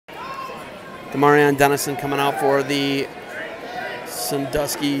Demarion Dennison coming out for the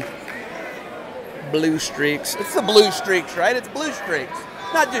Sandusky Blue Streaks. It's the Blue Streaks, right? It's Blue Streaks.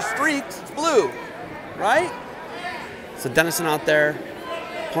 Not just streaks, it's blue, right? So Dennison out there.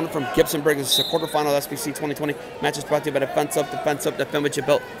 Opponent from Gibson Briggs. This is a quarterfinal SBC 2020. Match is brought to you by Defense Up, Defend What You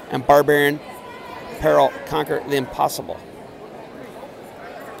Built, and Barbarian Apparel. Conquer the impossible.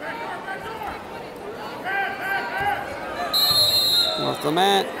 Off the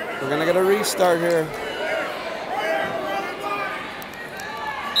mat. We're going to get a restart here.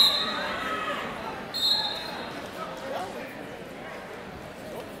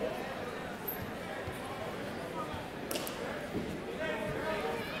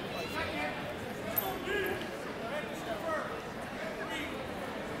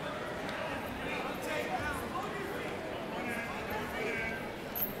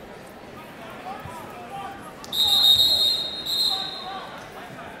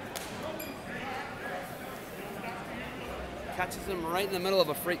 Catches him right in the middle of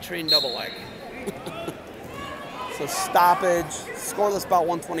a freight train double leg. So stoppage, scoreless bout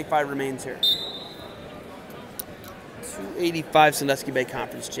 125 remains here. 285 Sandusky Bay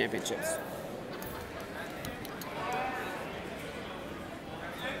Conference Championships.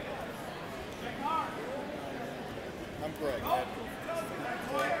 I'm Greg.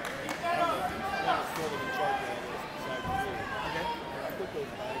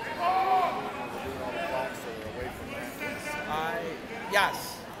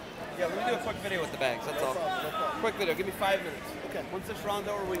 Yes. Yeah, let me do a quick video with the bags, that's all. Quick video, give me 5 minutes. Okay. Once this round's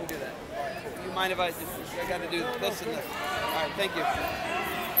over, we can do that. Do you mind if I got to do this and this? All right, thank you.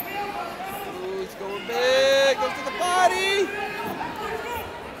 Ooh, he's going big, goes to the body.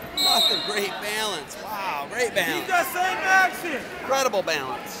 Nothing, great balance. Wow, great balance. Keep that same action. Incredible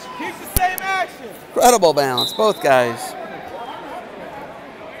balance. Keep the same action. Incredible balance, both guys.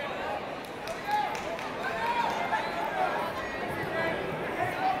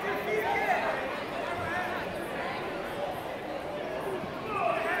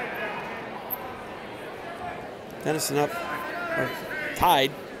 Dennison up, or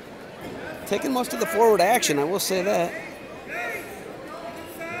tied. Taking most of the forward action, I will say that.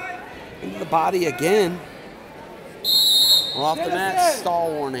 Into the body again. Well, off the mat,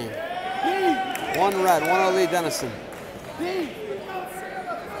 stall warning. One red, 1-0 lead Dennison.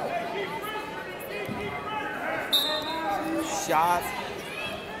 Shot.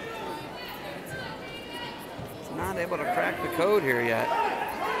 He's not able to crack the code here yet.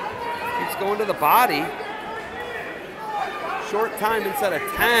 Keeps going to the body. Short time instead of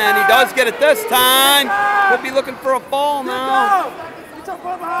 10. He does get it this time. Could be looking for a fall now.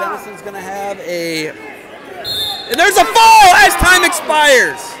 Dennison's going to have a... And there's a fall as time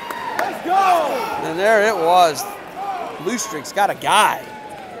expires. Let's go. And there it was. Blue Streak's got a guy.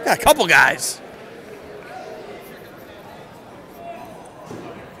 Got a couple guys.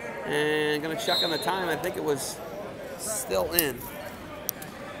 And going to check on the time. I think it was still in.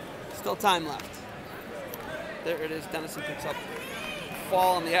 Still time left. There it is. Dennison picks up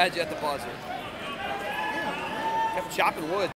fall on the edge at the buzzer. Kept chopping wood.